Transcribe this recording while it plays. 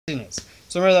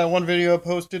So remember that one video I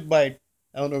posted like,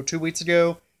 I don't know, 2 weeks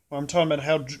ago, where I'm talking about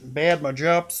how bad my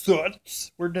job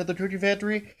sucks, working at the cookie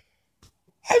factory?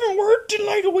 I haven't worked in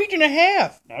like a week and a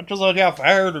half. Not because I got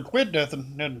fired or quit,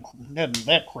 nothing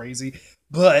that crazy,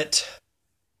 but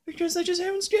because they just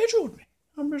haven't scheduled me.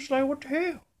 I'm just like, what the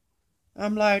hell?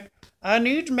 I'm like, I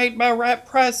need to make my right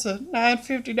price of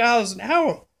 $9.50 an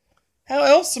hour. How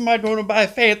else am I going to buy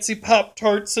fancy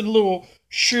Pop-Tarts and little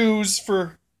shoes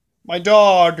for my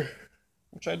dog,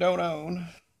 which I don't own,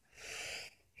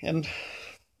 and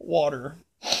water?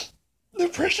 The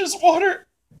precious water.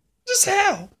 Just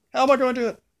how? How am I going to do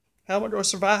it? How am I going to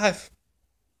survive?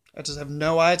 I just have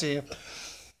no idea.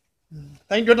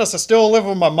 Thank goodness I still live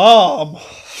with my mom.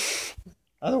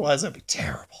 Otherwise, that'd be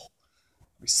terrible.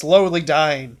 I'd be slowly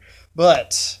dying.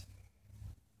 But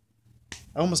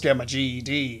I almost got my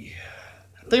GED.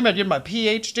 I think about getting my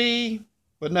PhD.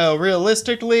 But no,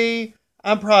 realistically,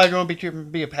 I'm probably going to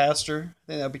be a pastor. I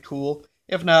think that'd be cool.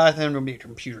 If not, I think I'm going to be a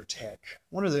computer tech.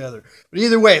 One or the other. But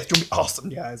either way, it's going to be awesome,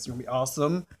 guys. It's going to be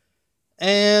awesome.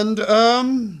 And, be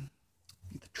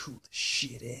the coolest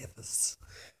shit ever.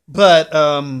 But,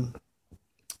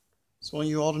 just want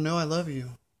you all to know I love you.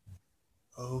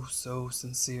 Oh, so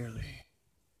sincerely.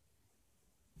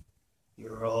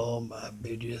 You're all my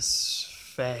biggest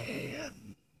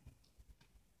fan.